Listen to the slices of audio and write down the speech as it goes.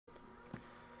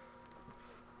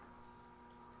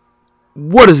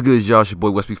What is good, y'all? It's your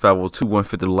boy Westby 502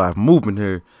 150 the Live Movement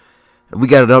here. And we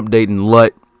got an update in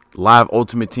LUT Live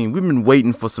Ultimate Team. We've been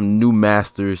waiting for some new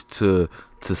masters to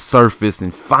surface,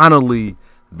 and finally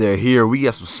they're here. We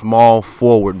got some small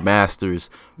forward masters.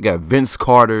 We got Vince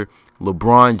Carter,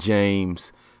 LeBron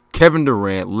James, Kevin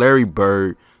Durant, Larry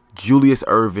Bird, Julius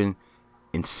Erving,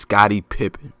 and Scottie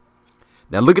Pippen.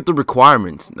 Now look at the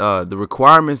requirements. The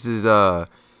requirements is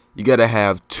you gotta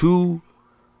have two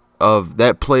of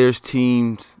that player's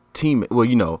team. Well,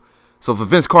 you know, so for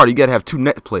Vince Carter, you gotta have two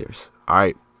net players. All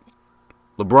right.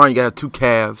 LeBron, you gotta have two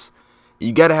Cavs.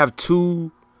 You gotta have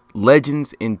two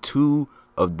legends and two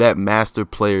of that master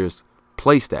player's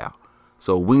play style.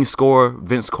 So wing scorer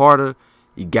Vince Carter,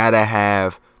 you gotta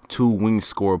have two wing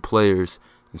scorer players,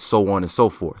 and so on and so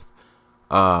forth.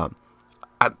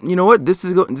 You know what? This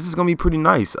is gonna be pretty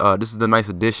nice. This is a nice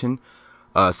addition.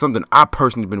 Something I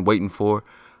personally been waiting for.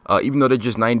 Even though they're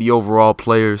just 90 overall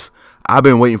players, I've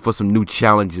been waiting for some new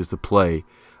challenges to play.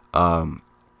 And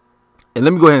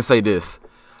let me go ahead and say this: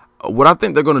 what I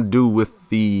think they're gonna do with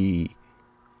the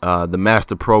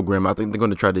master program, I think they're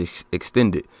gonna try to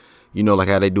extend it. You know, like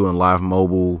how they do in Live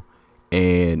Mobile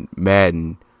and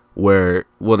Madden, where,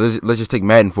 well, let's just take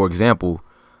Madden for example.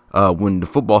 When the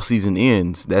football season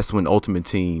ends, that's when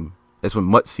that's when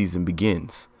MUT season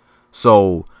begins.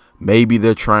 So maybe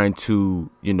they're trying to,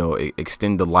 you know,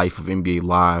 extend the life of NBA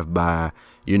Live by,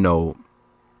 you know,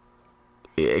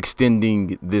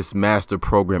 extending this master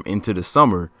program into the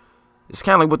summer. It's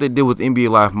kind of like what they did with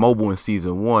NBA Live Mobile in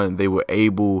season 1. They were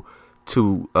able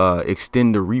to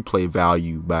extend the replay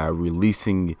value by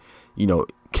releasing, you know,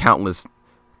 countless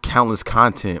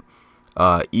content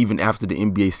even after the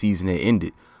NBA season had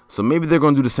ended. So maybe they're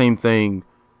going to do the same thing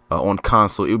on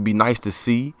console. It would be nice to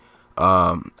see.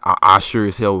 I sure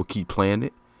as hell will keep playing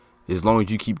it. As long as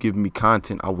you keep giving me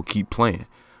content, I will keep playing.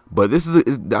 But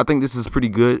I think this is pretty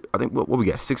good. I think what we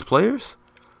got, 6 players.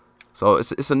 So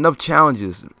it's enough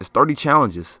challenges. It's 30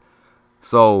 challenges.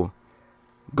 So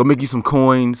go make you some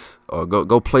coins, or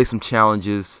go play some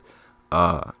challenges.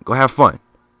 Go have fun.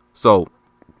 So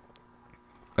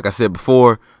like I said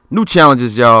before, new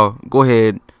challenges, y'all. Go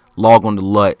ahead, log on to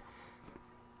LUT,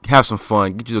 have some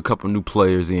fun, get you a couple new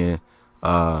players in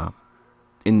the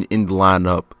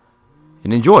lineup,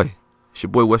 and enjoy. It's your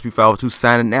boy Westby 502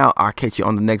 signing out. I'll catch you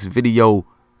on the next video.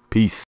 Peace.